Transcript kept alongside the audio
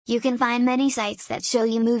You can find many sites that show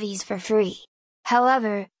you movies for free.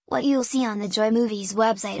 However, what you'll see on the Joy Movies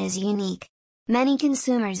website is unique. Many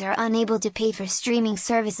consumers are unable to pay for streaming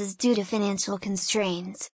services due to financial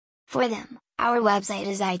constraints. For them, our website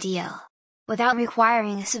is ideal. Without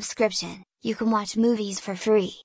requiring a subscription, you can watch movies for free.